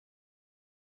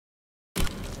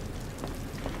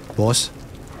Boss,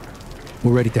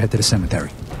 we're ready to head to the cemetery.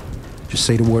 Just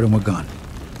say the word and we're gone.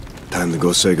 Time to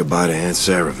go say goodbye to Aunt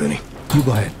Sarah, Vinny. You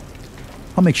go ahead.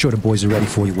 I'll make sure the boys are ready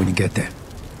for you when you get there.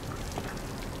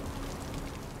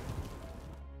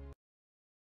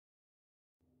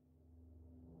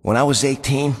 When I was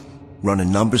 18,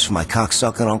 running numbers for my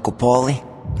cocksucking Uncle Paulie,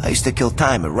 I used to kill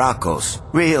time at Rocco's.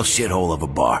 Real shithole of a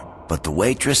bar. But the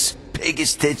waitress,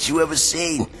 biggest tits you ever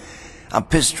seen. I'm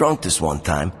pissed drunk this one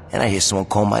time, and I hear someone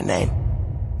call my name.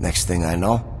 Next thing I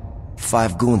know,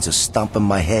 5 goons are stomping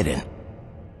my head in.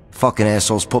 Fucking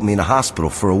assholes put me in a hospital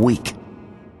for a week.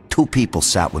 2 people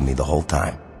sat with me the whole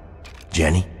time.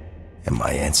 Jenny and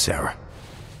my Aunt Sarah.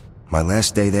 My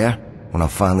last day there, when I'm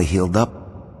finally healed up,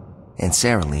 Aunt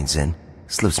Sarah leans in,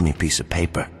 slips me a piece of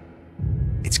paper.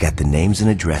 It's got the names and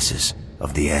addresses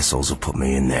of the assholes who put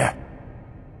me in there.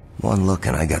 One look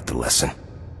and I got the lesson.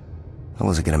 I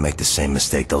wasn't gonna make the same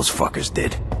mistake those fuckers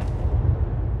did.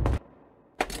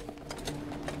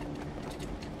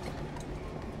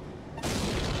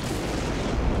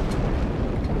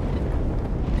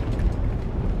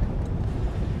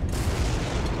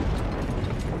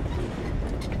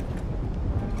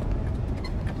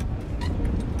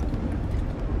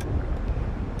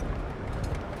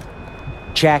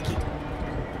 Jackie,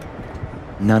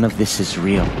 none of this is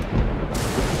real.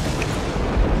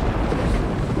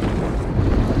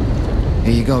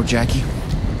 Here you go, Jackie.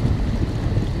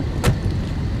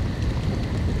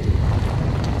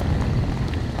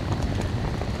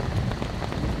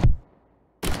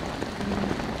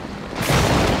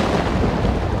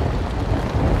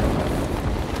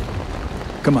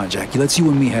 Come on, Jackie, let's you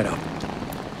and me head up.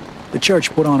 The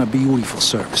church put on a beautiful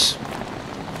service.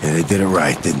 Yeah, they did it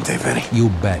right, didn't they, Vinny? You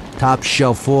bet. Top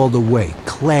shelf all the way.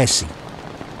 Classy.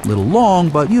 Little long,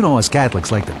 but you know us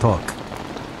Catholics like to talk.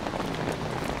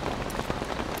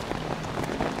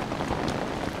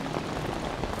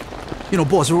 You know,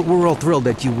 boss, we're all thrilled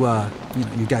that you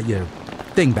got your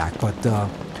thing back, but,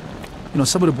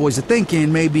 some of the boys are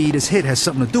thinking maybe this hit has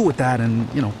something to do with that, and,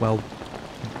 well,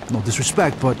 no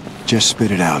disrespect, but... Just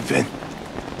spit it out, Vin.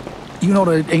 You know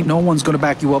that ain't no one's gonna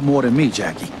back you up more than me,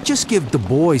 Jackie. Just give the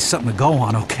boys something to go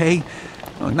on, okay?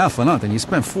 Not for nothing, you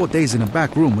spent 4 days in the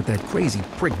back room with that crazy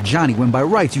prick Johnny when by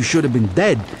rights you should have been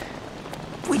dead.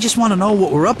 We just want to know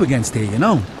what we're up against here, you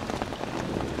know?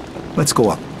 Let's go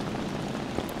up.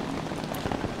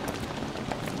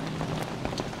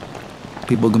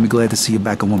 People are gonna be glad to see you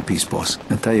back in one piece, boss.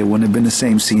 I tell you, it wouldn't have been the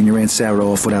same seeing your Aunt Sarah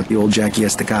off without the old Jackie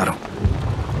Estacado.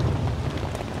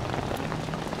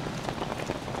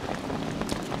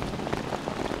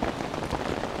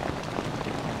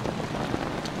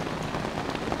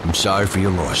 I'm sorry for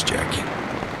your loss, Jackie.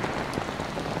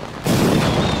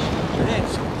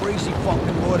 That's some crazy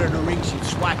fucking Lord of the Rings and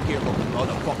SWAT gear looking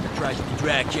motherfucker tries to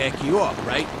drag Jackie off,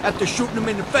 right? After shooting him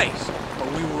in the face.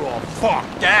 But we were all, fuck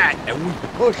that, and we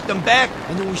pushed him back,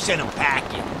 and then we sent him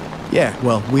packing. Yeah,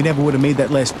 well, we never would have made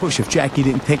that last push if Jackie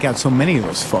didn't take out so many of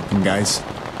those fucking guys.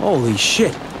 Holy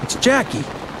shit, it's Jackie.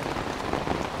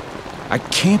 I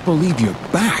can't believe you're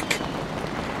back.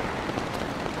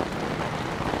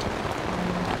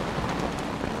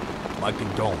 My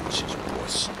condolences,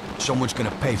 boss. Someone's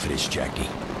gonna pay for this, Jackie.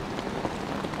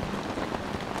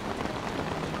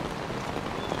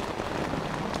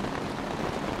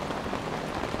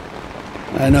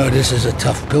 I know this is a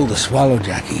tough pill to swallow,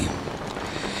 Jackie.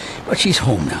 But she's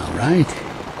home now, right?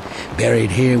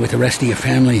 Buried here with the rest of your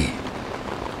family.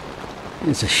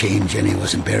 It's a shame Jenny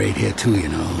wasn't buried here too, you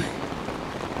know.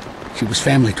 She was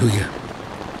family to you.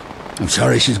 I'm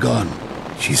sorry she's gone.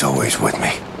 She's always with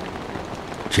me.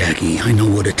 Jackie, I know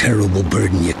what a terrible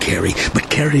burden you carry, but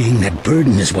carrying that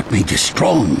burden is what made you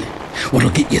strong. What'll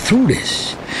get you through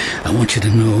this. I want you to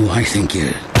know I think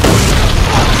you...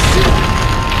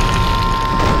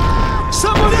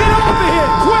 Someone get over here,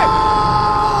 quick!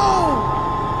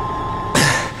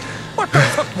 What the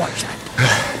fuck was that?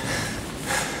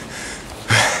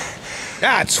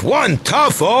 That's one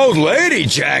tough old lady,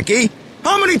 Jackie.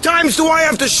 How many times do I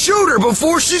have to shoot her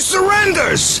before she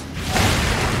surrenders?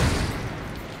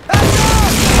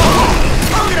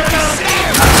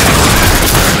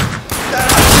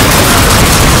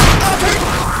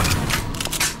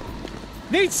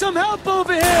 Need some help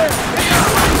over here!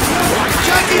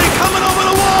 Jackie, they're coming over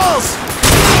the walls!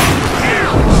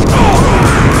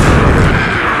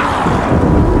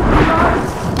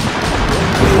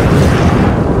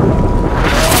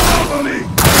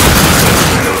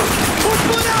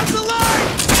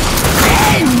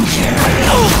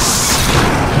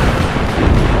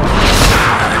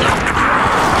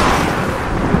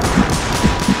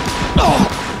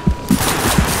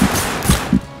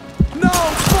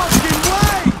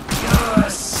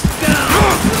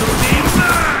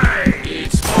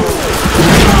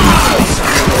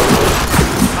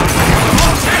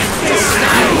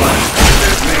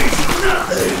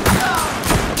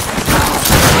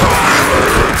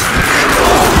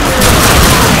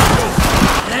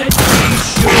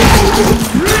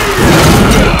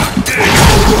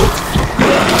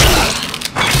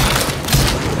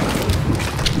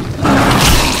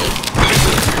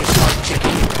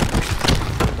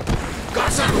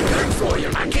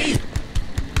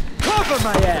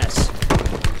 on my ass.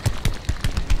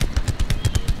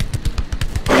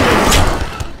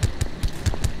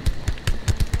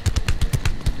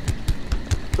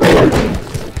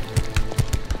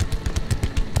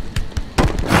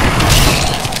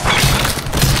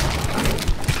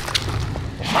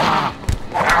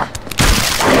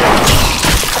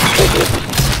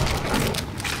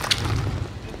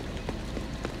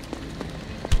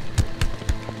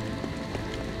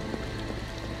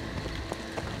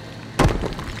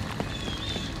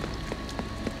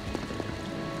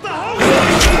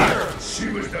 She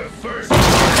was the first to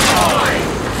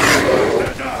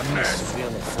the darkness.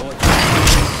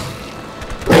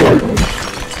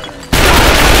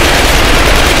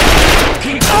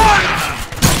 Keep on!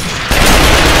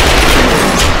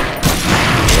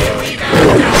 Here we go!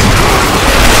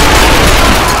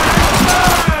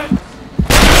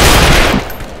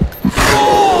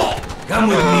 Come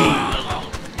with me.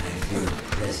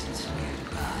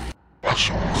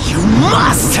 You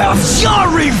must have your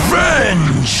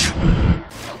revenge!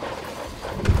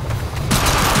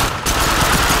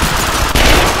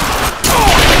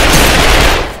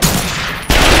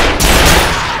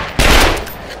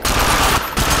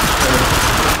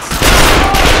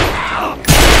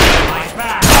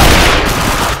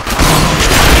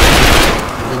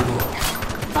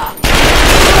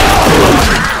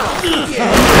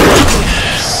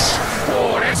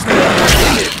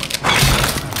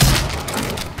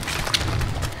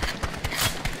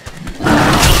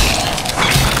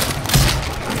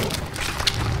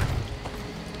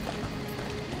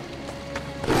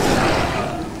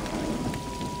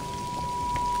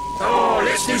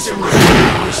 Let's do some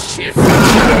mischief.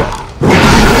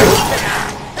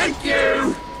 Thank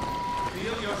you!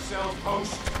 Feel yourself,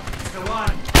 host. It's the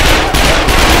one.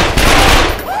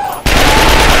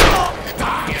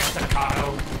 Die, Estacado!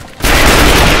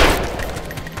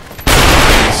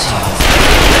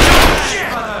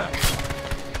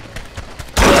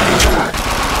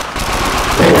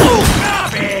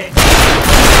 Stop it!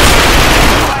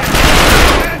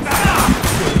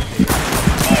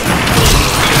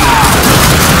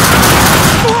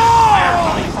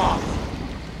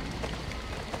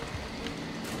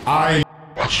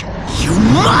 You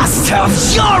must have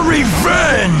your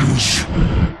revenge!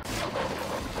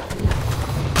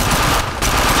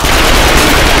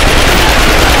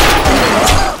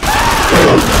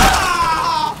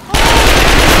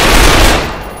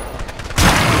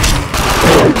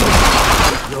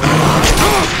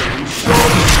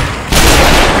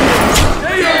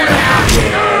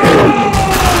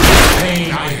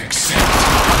 Pain I accept.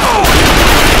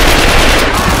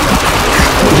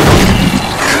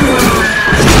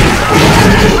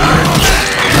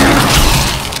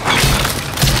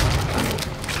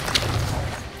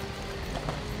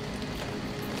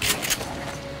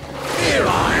 Here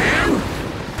I am!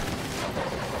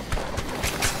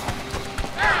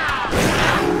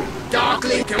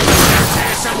 Darkly, can we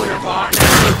tear someone apart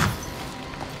now?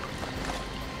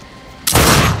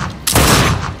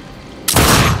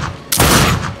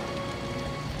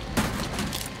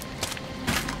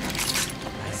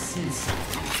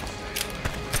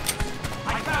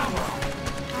 I found one.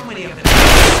 How many of them?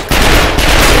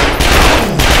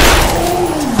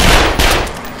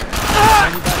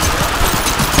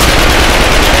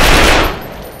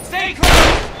 Stay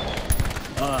close!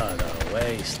 What a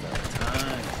waste of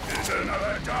time. There's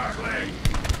another Darkling.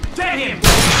 Get him!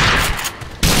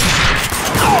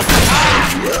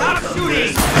 Stop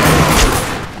shooting!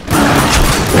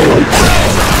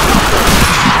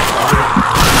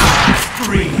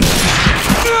 Three.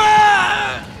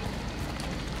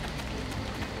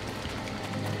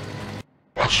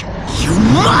 You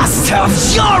must have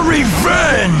your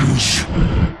revenge!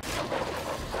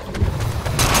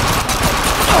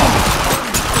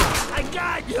 I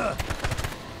got you!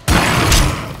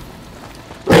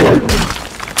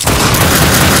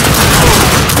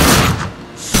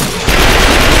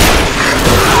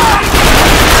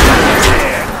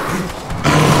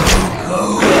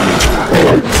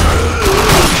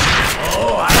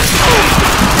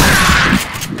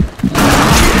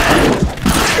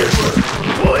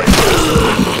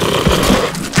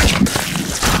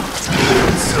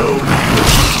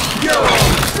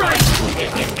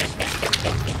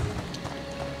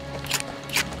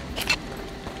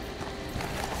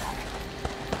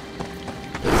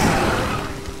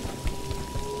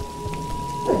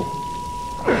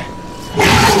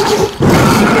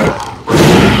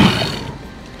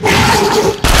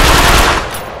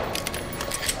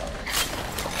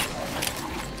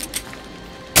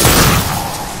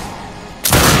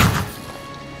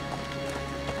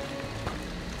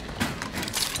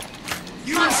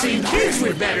 seen kids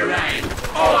with better aim.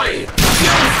 Oi!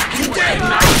 You're dead,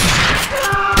 mate!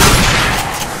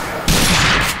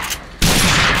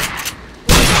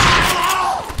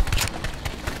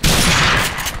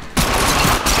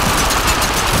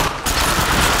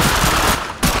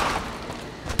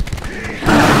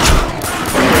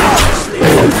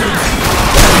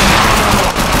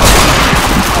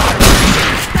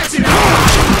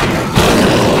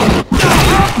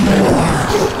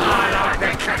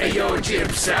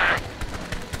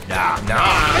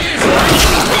 Nah. He's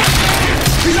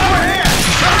over here!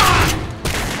 Come on!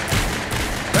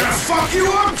 Gonna fuck you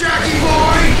up, Jackie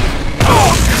boy!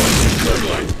 Oh, good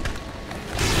one.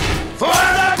 For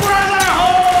the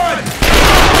Brotherhood!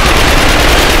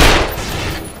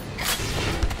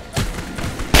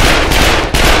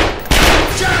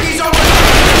 Jackie's over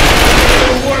there! A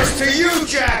little worse to you,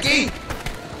 Jackie!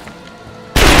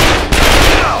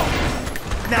 No!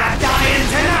 Not dying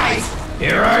tonight!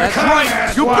 Here I come, right.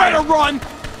 You better run!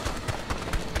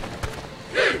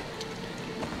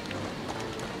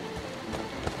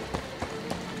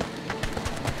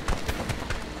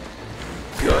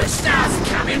 Good stuff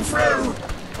coming through!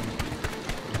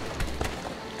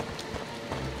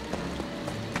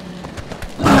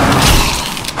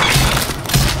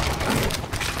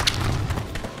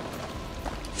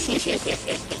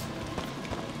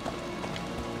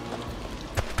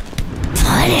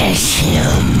 Punish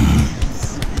him!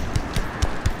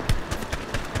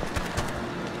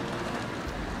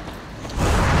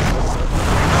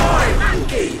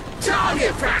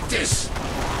 Target practice!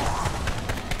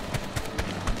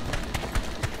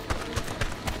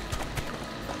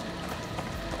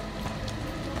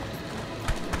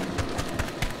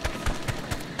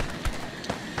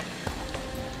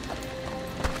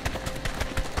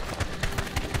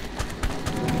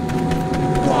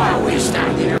 Why are we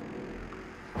standing here?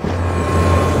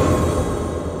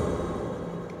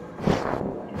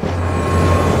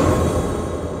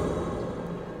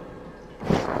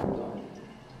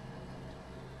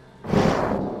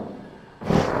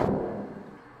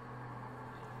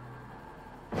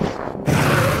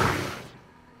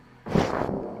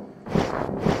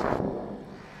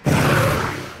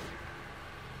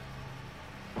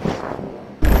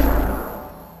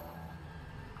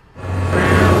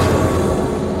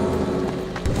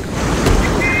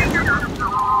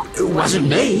 It wasn't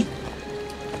me.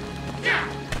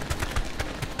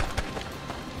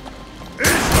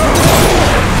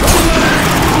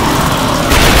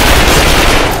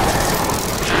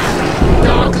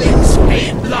 Darklings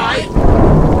ain't light.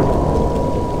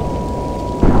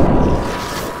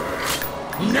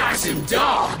 Nice and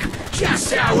dark,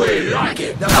 just how we like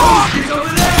it. The host is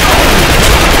over there.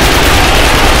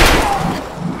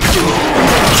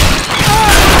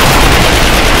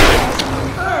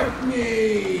 Hurt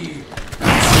me!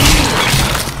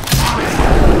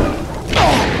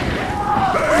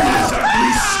 Burn his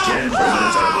ugly skin from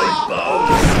his ugly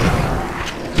bones!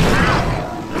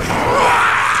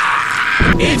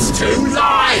 It's too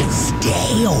light!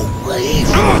 Stay away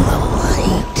from the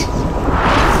light.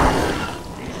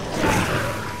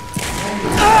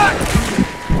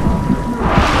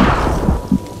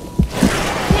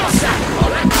 What's that,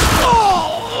 Colin?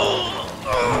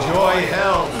 Enjoy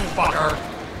hell, fucker!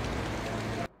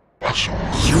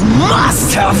 You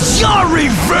must have your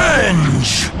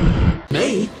revenge!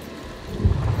 Me?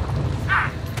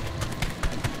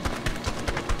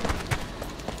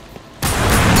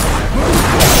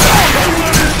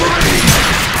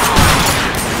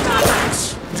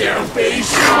 Don't be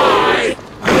shy!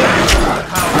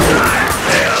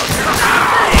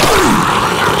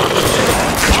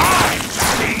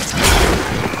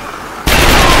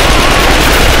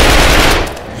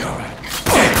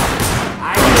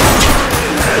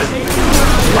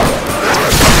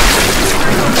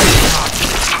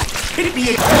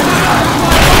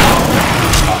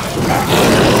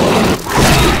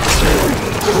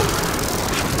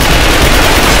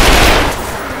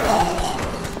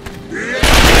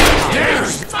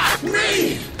 Fuck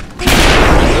me!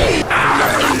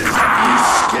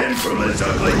 Skin from his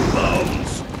ugly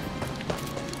bones!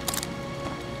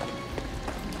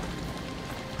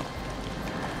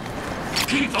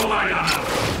 Keep the light on!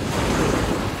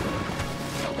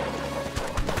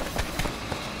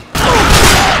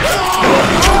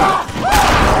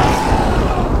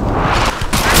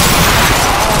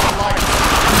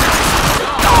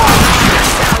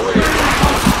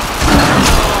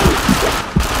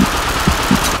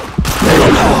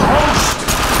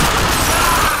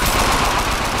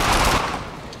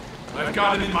 I've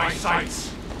got him in my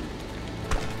sights.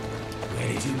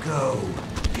 Ready to go.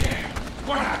 Yeah.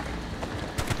 What happened?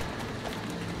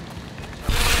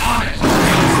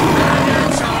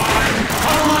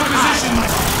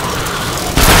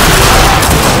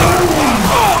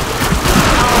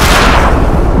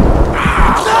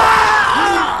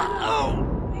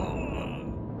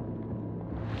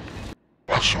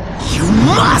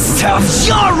 of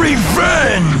your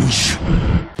revenge!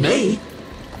 Me?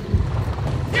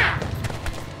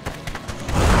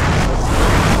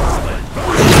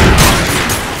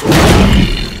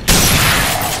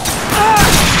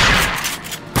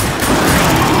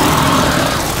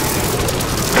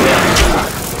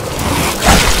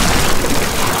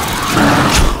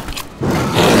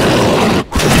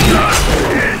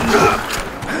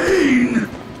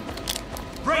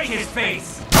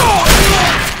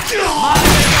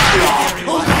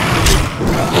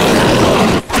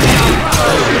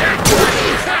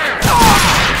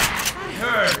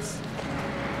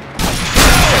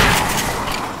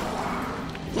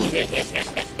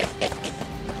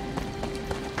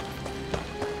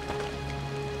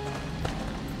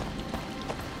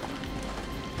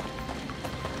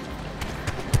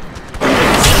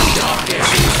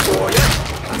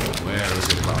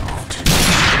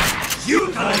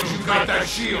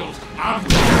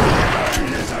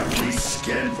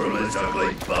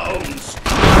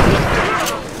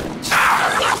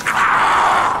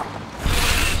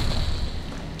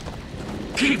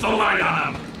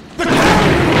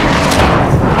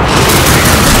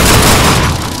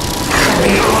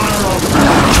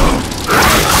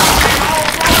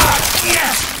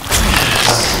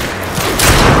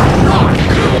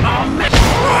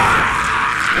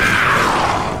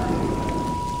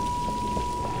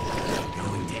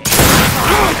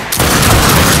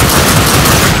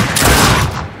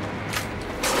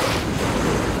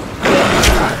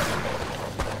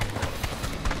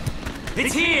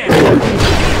 It's here!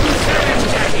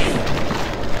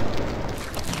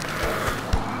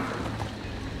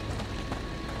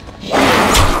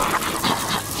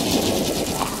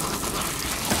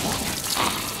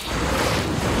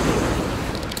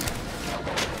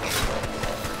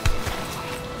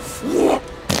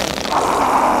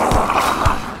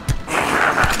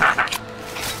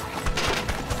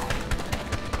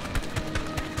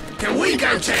 Can we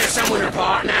go tear someone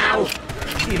apart now?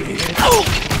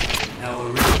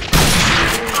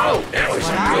 Oh, that was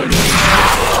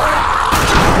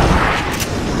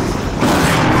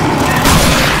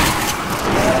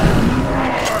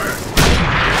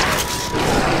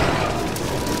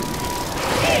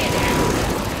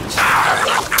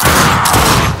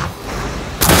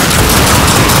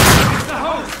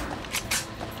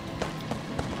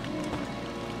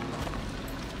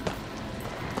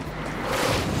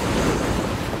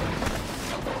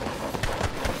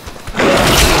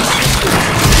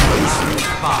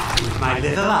my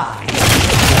little eye.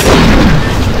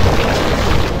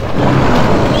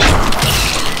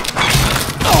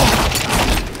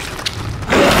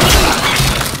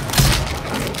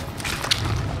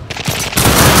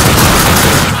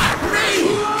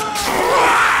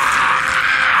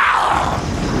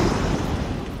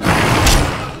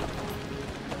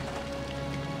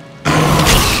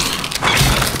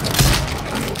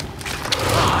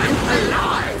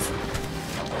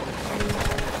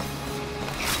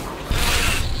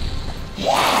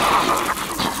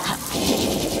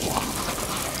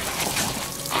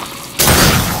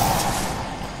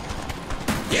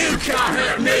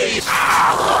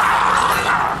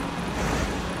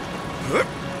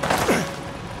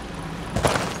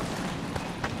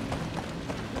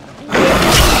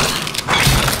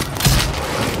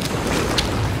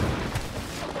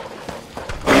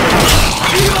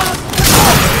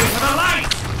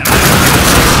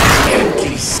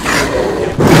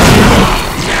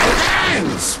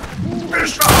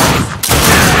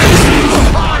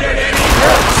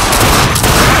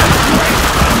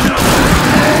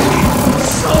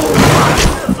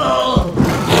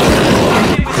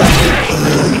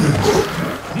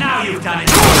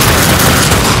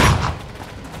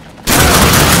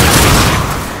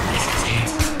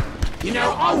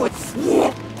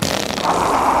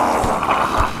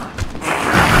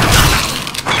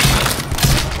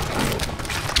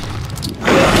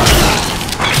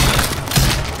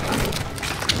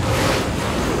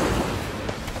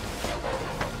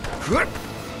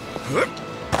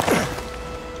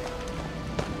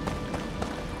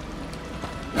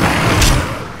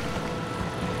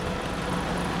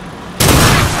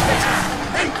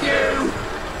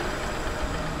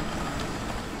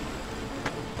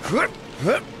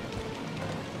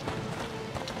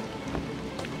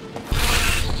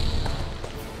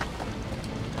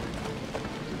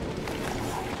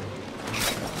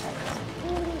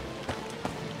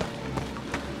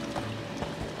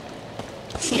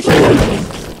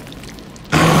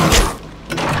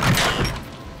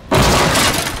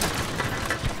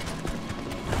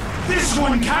 This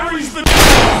one carries the...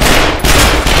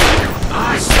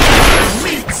 I smell the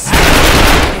meats!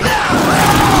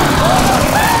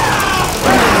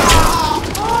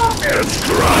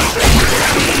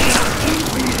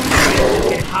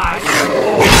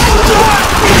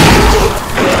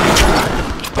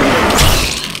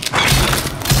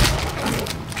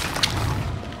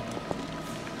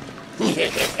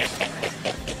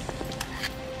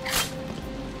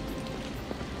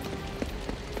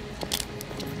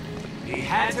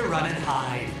 run and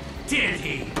hide, did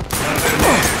he?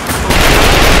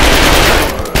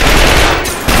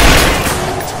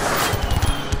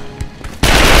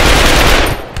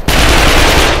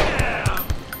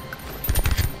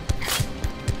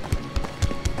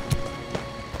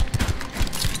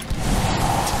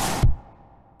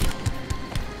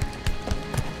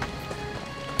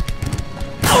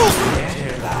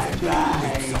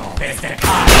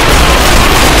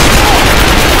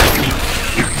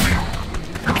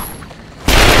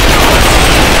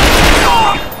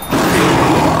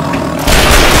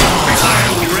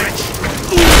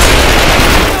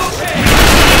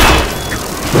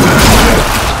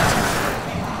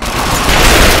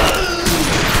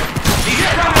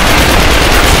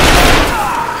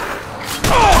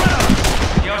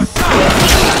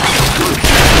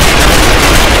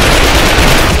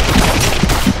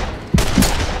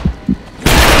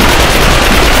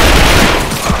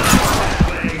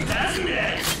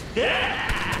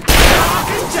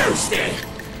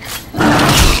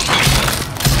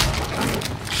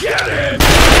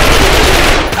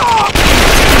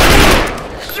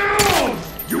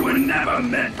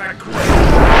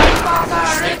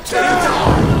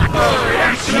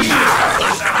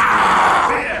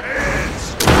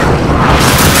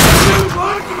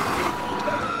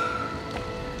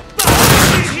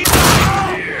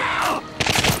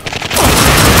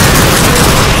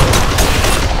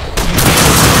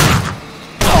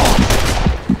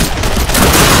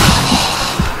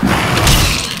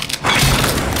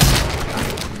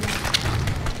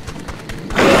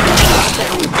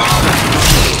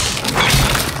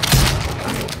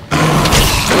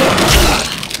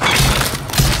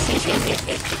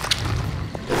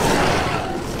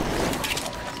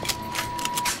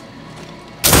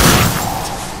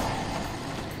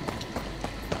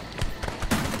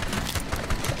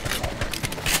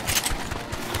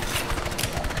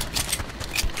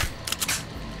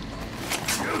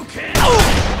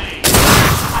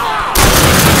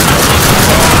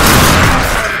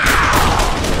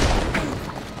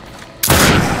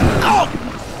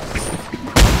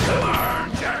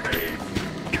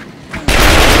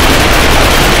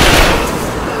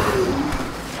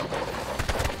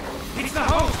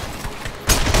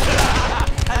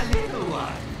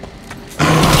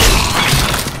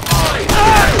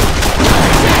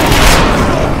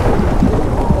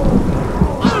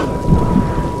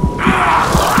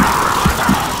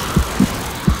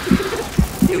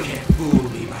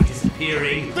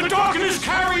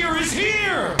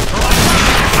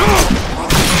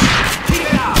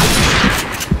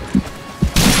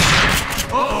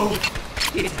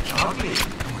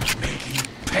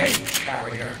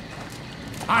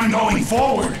 I'm going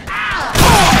forward.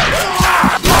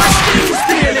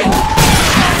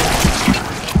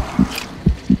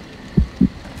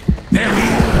 There he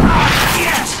is.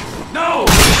 Yes! No!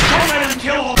 Don't let him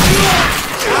kill all.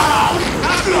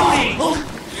 Not me!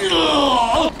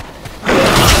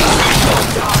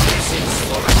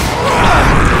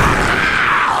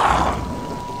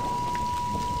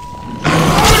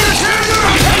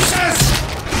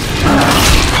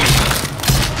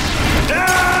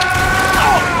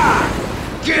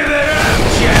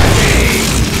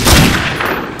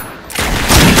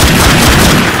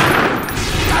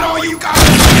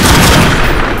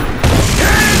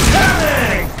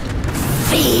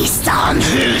 On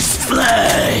whose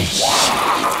flesh?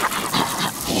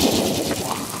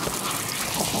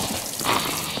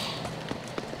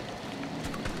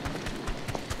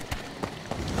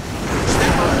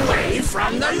 Step away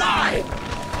from the light.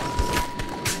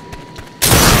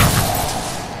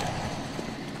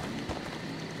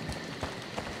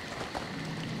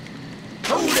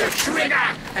 Pull the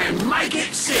trigger and make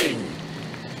it sing.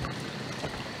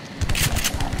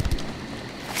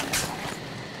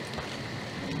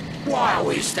 Why are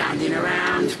we standing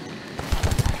around?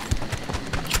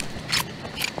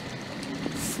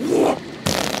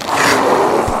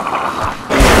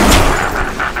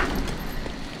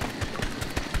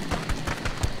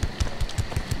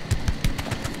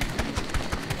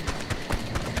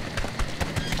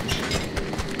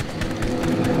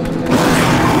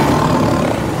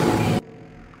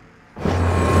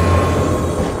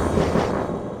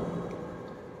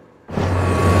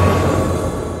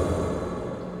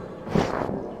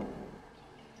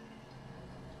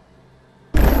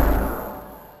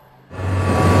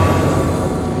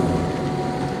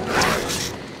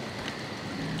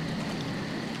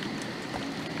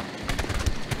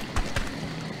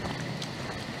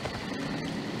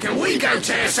 Can we go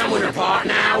tear someone apart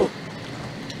now?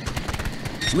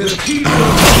 We'll keep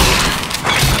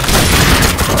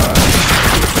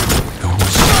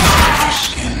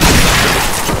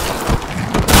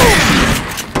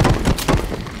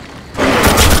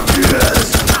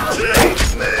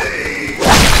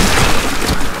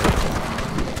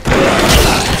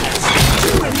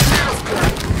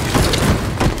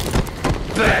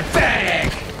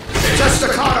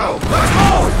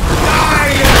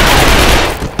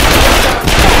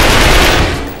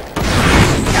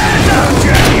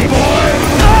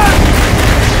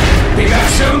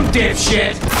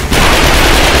shit!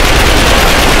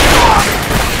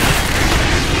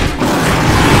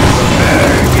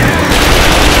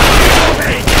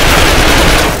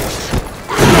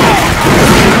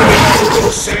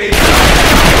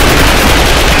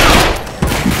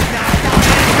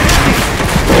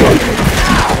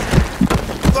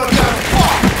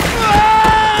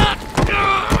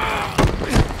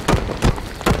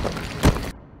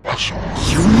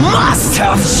 You must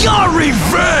have your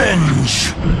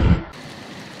revenge!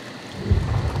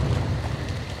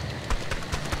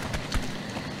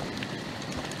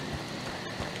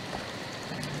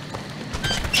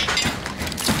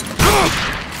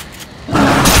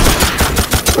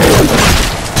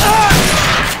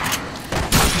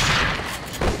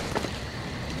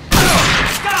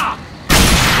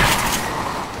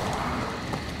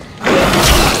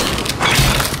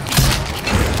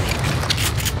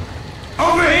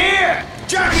 Over here!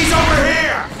 Jackie's over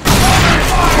here!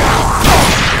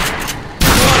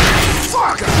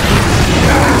 Fucker!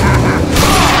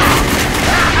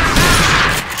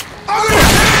 I'm gonna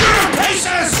tear you to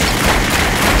pieces!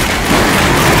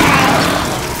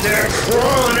 They're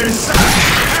crawling inside.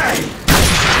 Hey!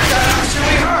 That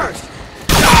actually hurt!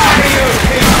 Die, you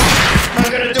pig! I'm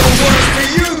gonna do worse to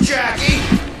you, Jackie!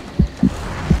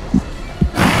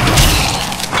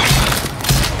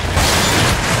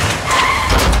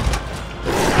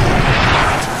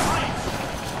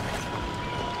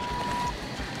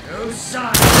 No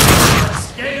sign.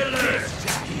 Stay alert,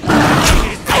 Jackie.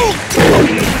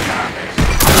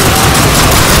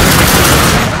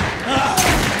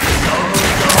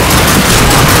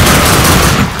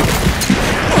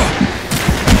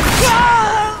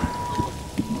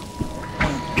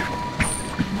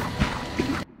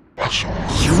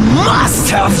 You must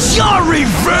have your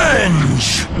revenge!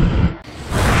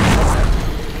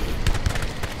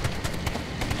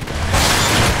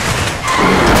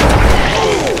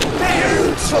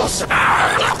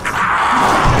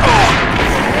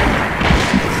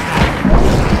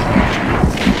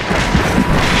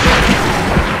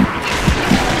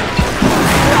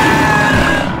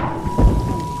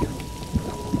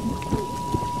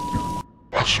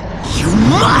 You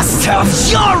must have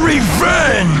your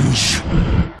revenge!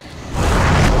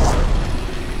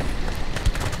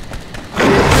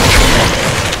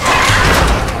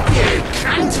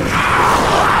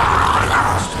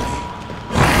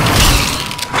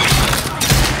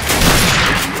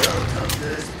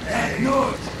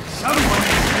 Someone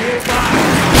is nearby.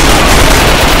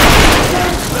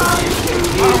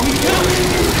 Are we doing?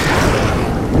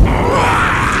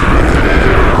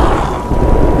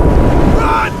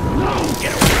 Run! No,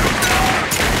 get away!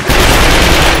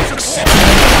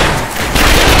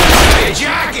 Hey,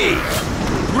 Jackie!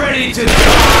 Ready to die?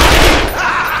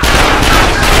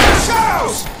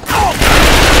 Shows!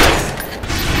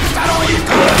 Is that all you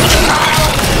got?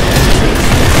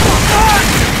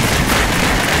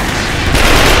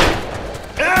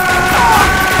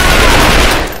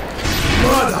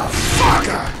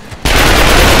 Motherfucker!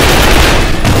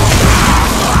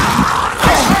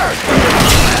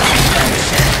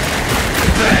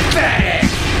 Pathetic!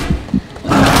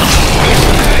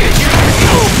 Hey,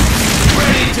 Jackie!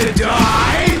 Ready to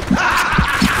die?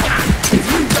 If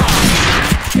you die,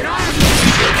 can I have you?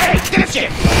 Hey,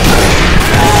 dipshit!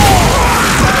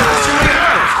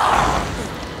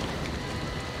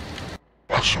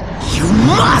 You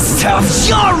must have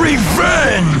your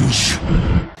revenge!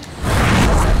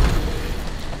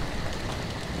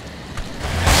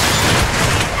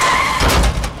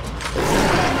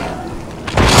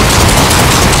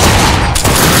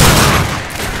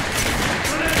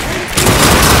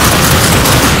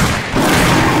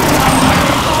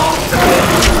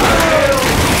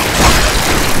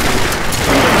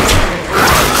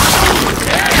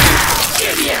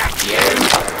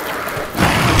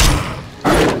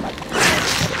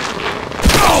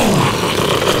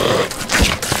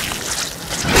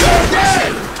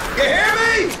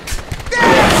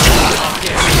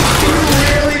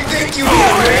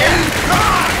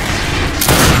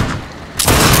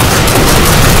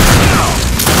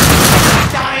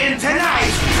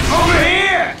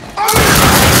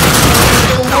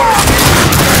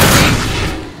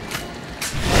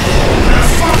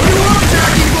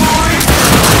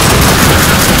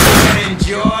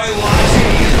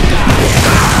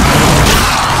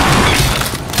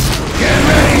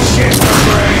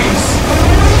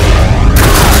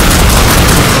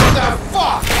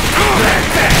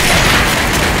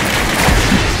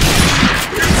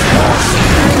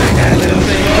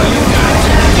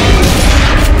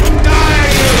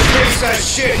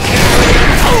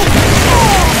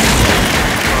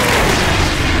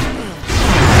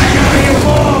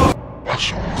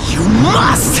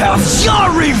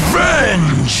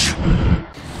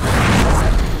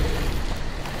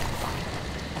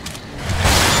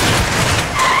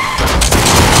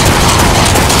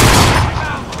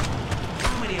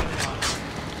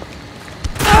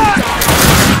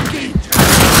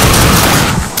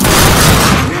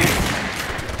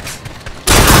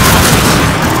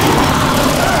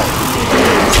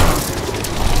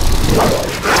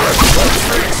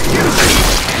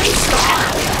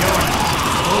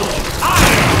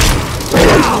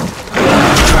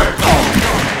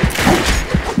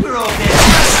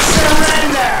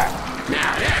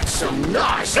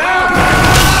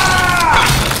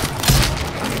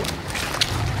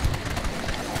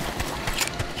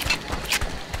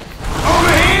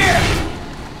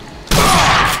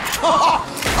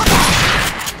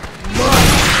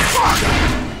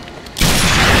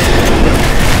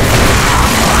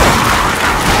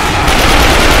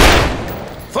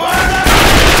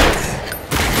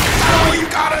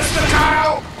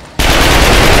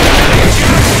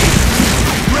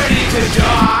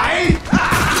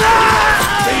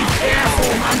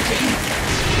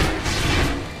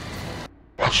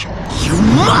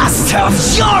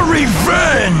 must have your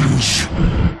revenge!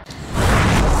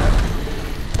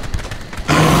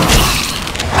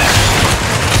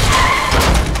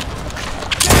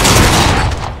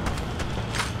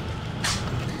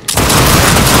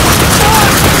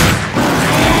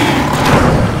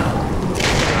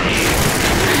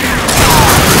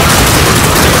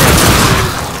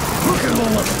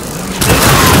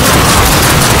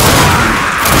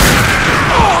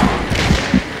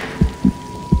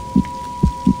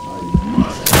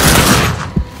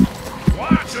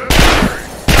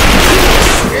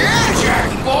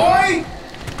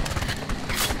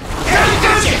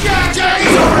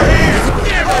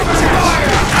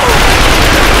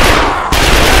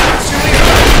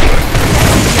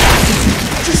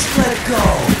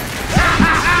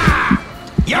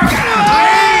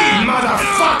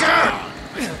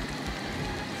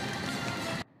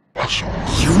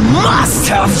 You must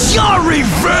have your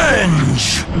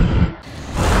revenge!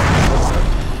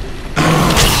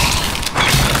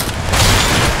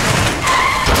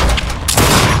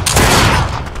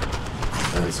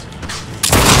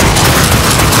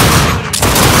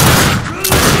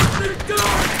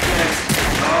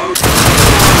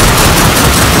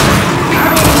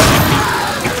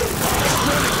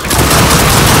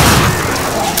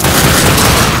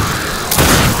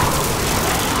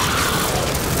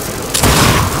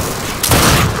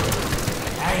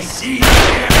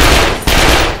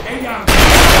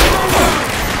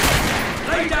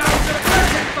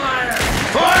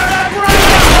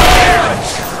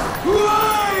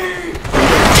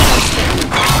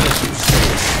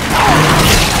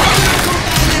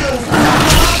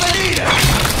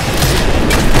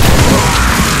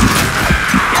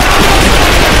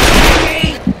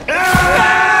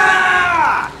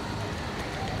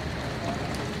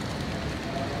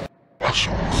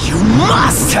 You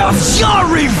must have your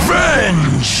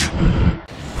revenge!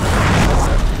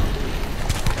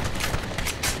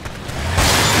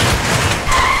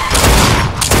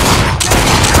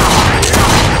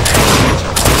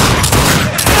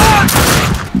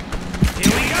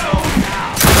 Here we go!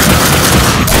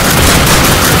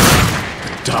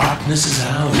 Darkness is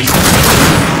ours.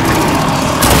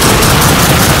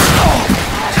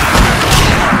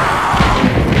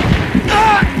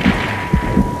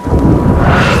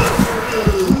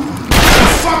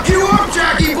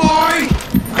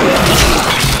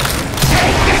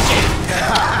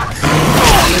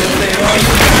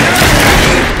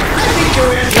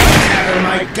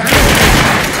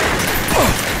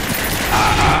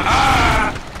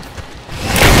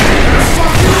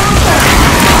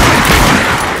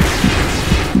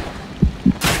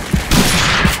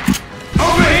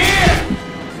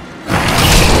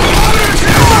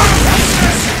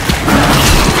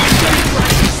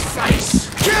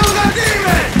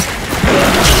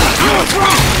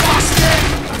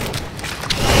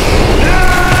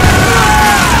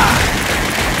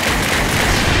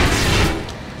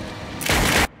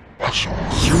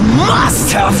 You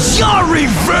must have your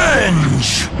revenge!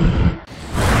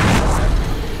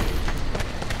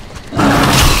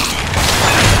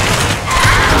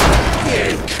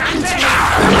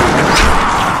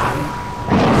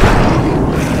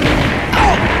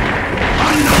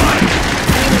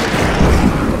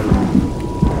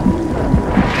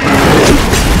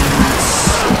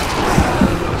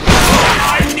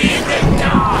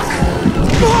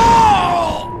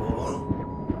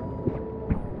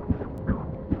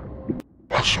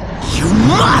 You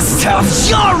must have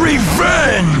your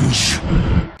revenge!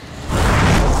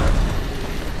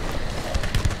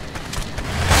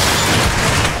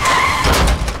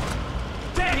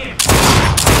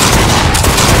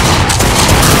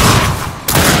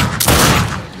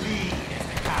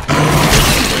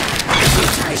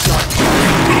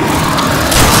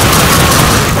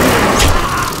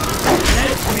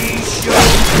 Let me show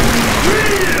you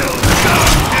real stuff!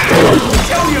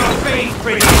 Show your face,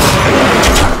 pretty boy!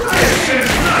 This is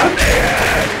not the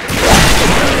end!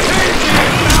 Take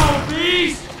it now,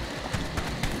 beast!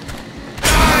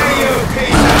 Die, you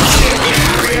piece of shit,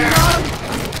 carrier!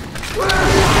 Where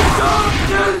is the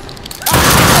doctor?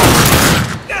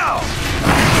 No!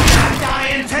 I'm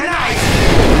dying tonight!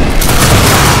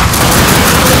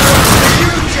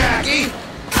 You, Jackie!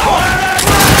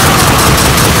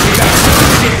 You got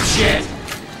some dipshit!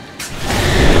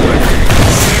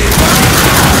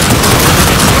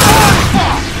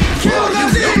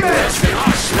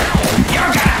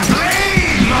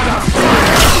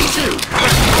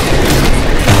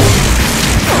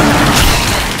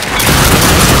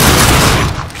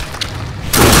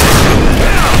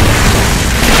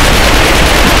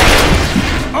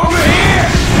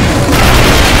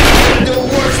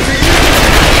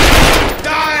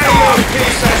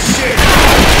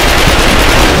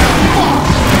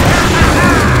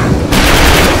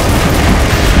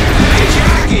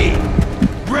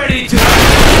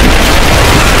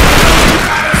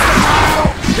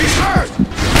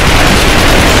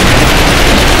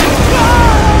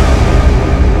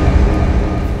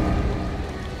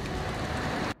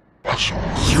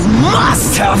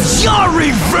 have your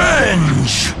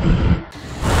revenge!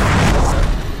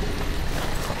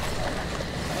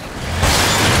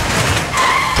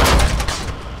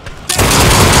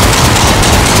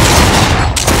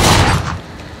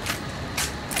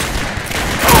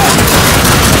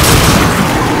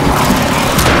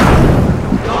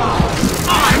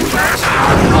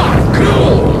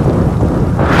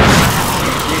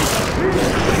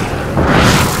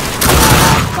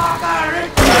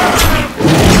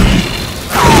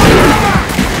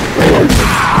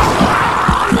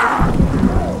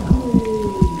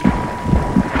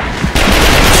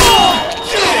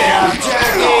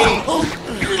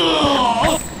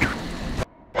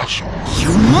 You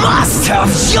must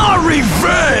have your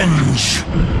revenge!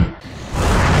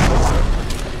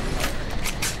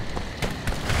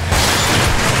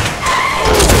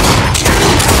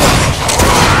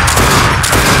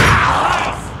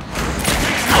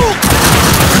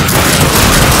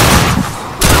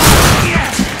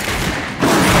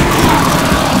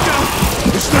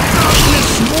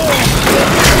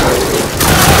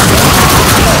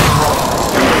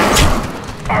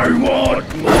 I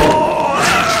want more!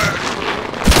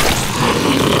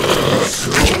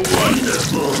 So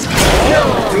wonderful!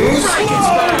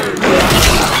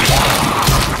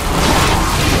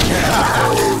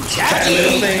 Jackie! That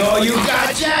little thing all you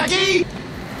got, Jackie?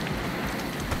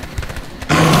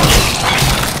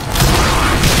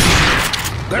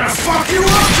 Gonna fuck you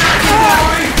up, Jackie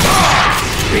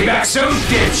boy! Be back soon,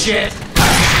 dipshit!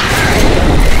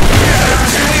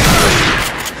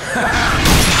 I'm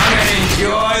gonna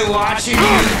enjoy watching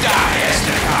you die,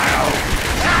 Estacado!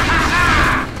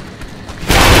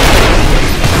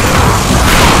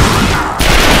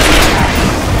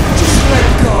 Just let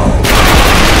go!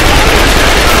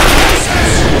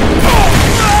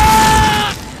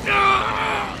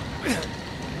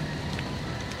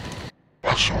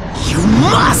 You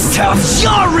must have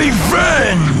your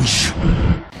revenge!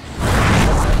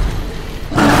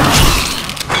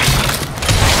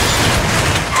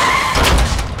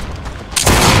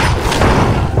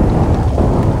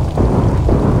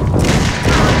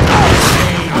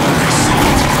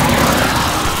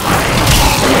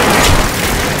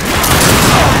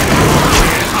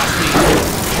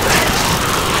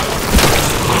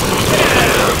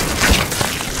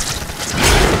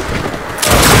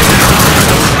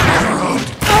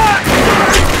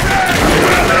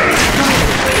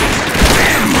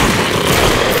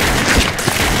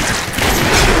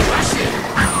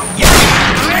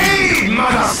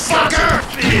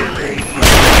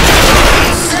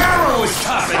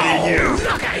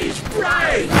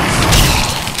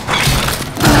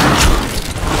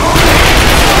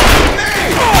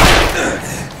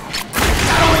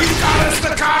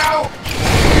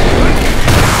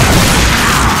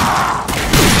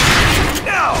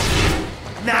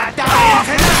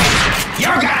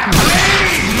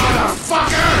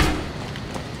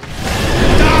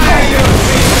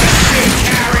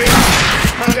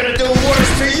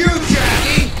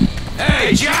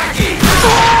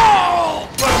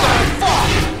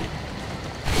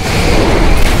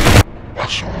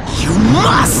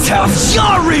 Must have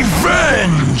your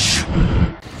revenge!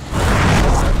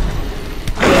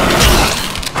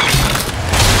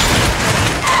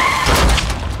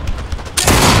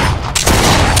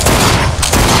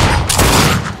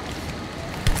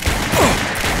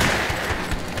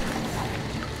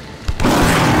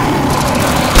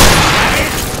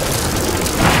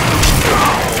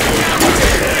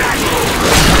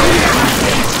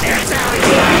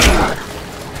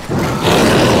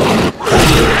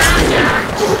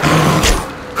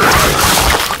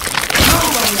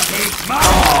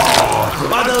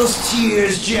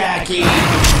 Cheers, Jackie!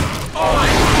 Oh,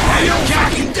 hey, yo,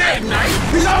 Jackie dead, Knight!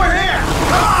 He's over here!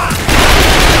 Come on!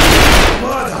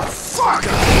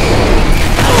 Motherfucker!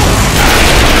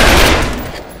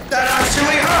 That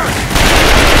actually hurt!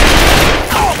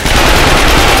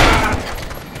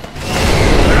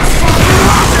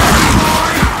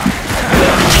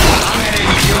 I'm gonna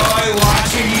enjoy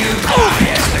watching you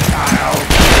die, Estacado!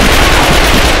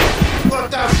 What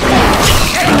the fuck?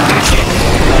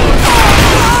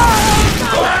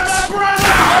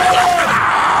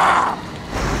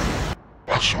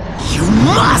 You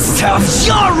must have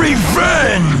your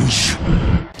revenge!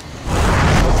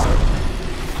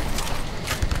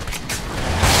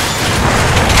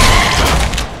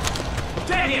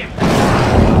 Get him!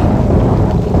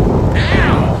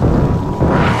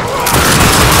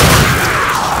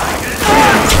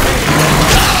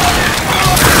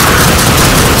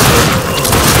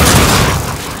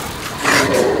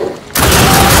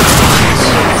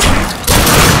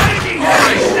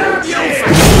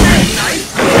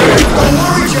 Don't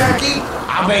worry,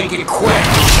 make it quick.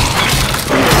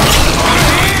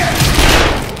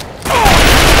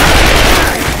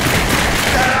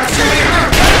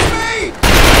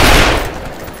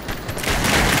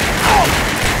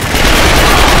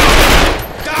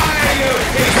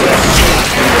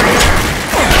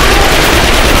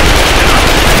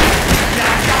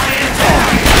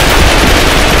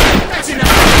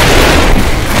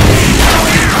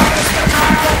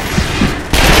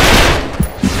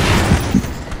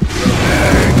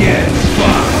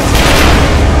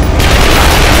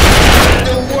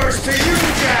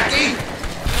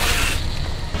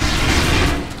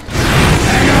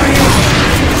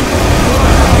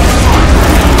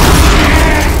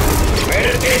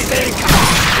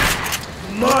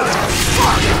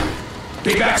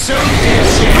 Be back soon,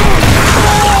 dipshit!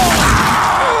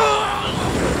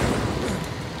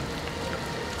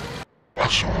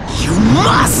 You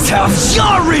must have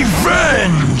your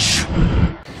revenge!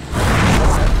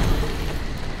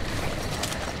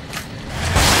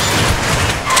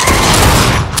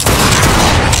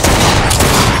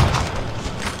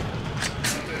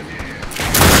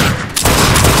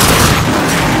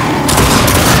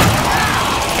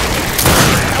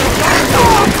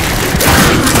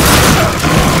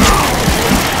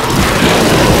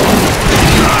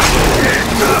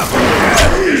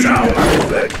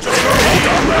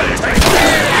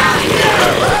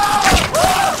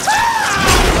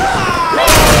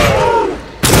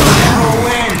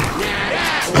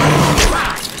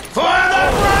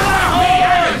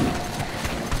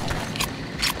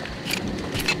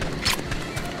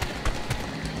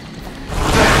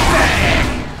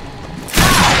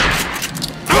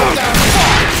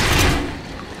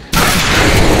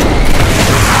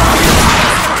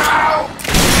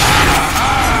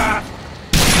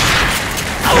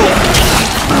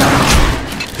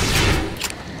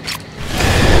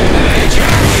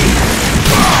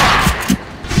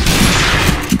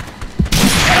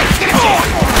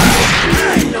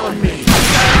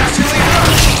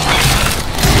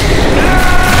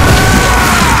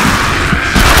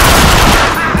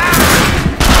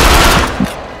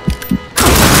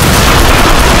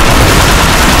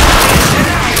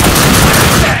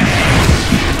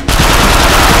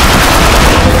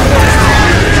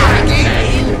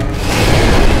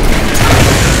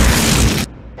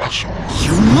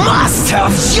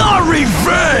 Have your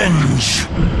revenge!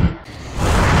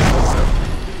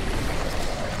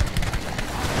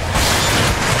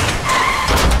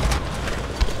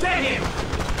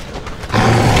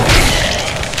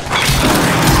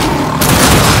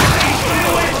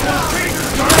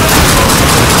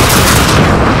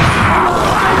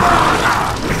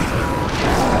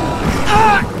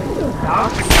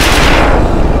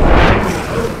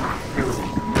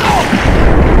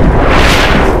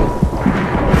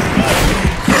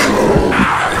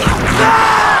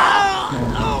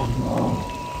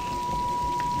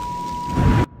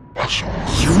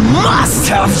 You must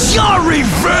have your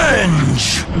revenge!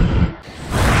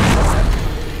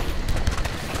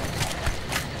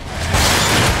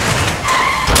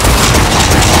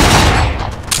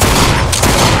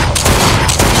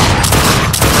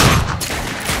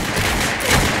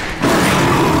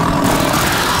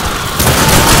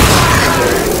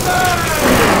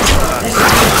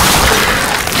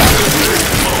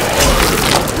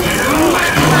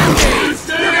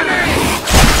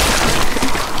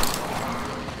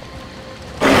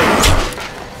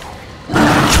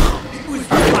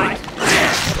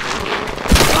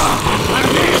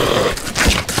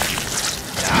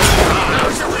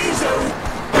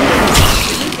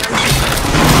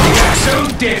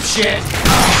 Dipshit!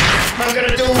 I'm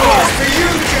gonna do worse for you,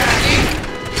 Jackie!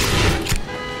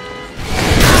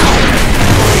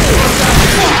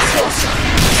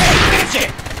 Hey,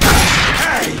 midget!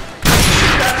 Hey!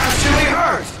 That actually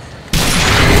hurt!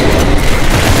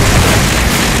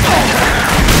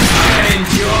 I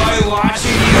enjoy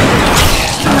watching you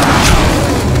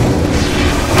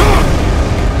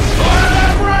for the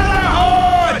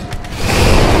Brotherhood!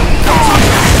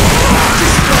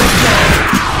 Just go down.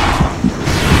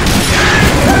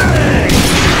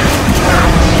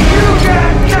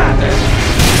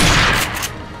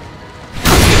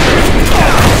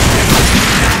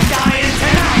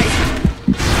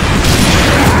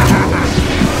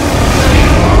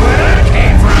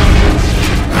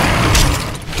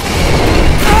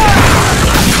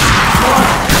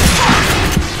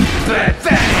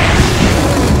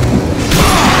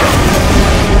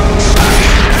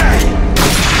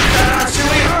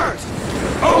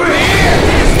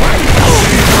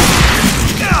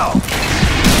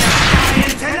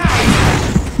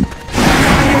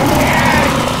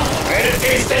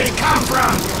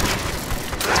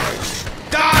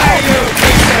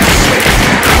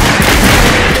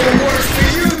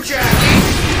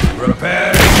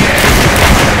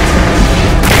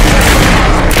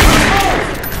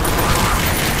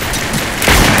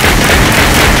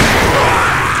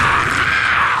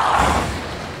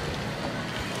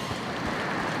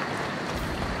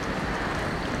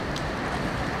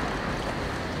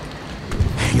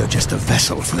 You're just a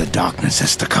vessel for the darkness,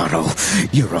 Estacado.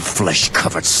 You're a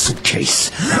flesh-covered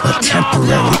suitcase. A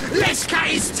temporary... Let's cut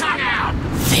his tongue out!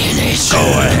 Finish. Go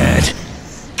ahead.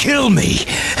 Kill me.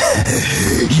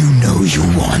 You know you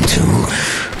want to.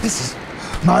 This is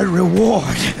my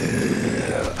reward.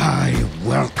 I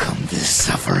welcome this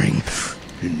suffering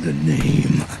in the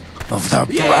name of the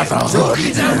Brotherhood.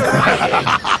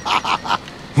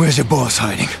 Where's your boss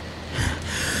hiding?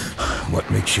 What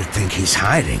makes you think he's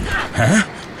hiding, huh?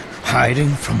 Hiding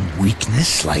from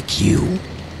weakness like you?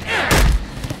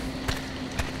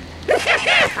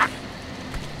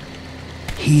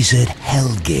 He's at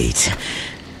Hellgate.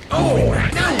 Oh,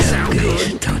 that sounds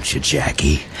Hellgate, don't you,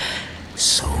 Jackie?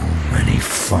 So many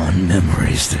fond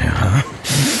memories there, huh?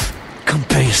 Come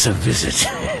pay us a visit.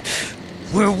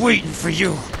 We're waiting for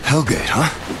you. Hellgate, huh?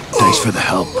 Thanks for the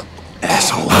help,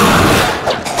 asshole.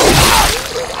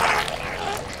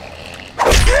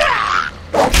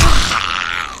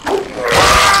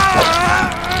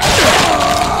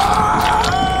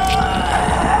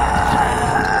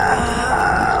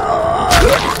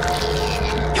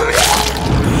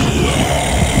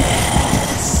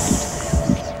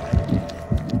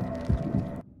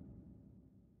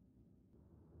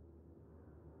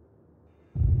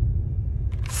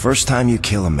 First time you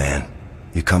kill a man,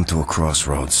 you come to a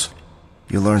crossroads.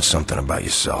 You learn something about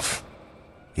yourself.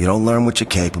 You don't learn what you're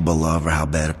capable of or how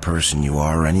bad a person you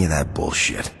are or any of that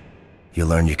bullshit. You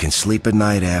learn you can sleep at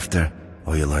night after,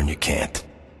 or you learn you can't.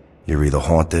 You're either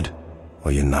haunted,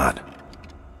 or you're not.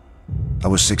 I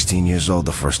was 16 years old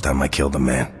the first time I killed a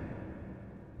man.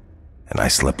 And I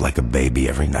slept like a baby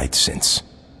every night since.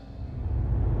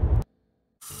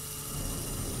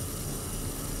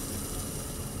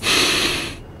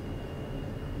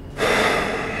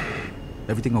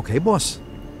 Everything okay, boss?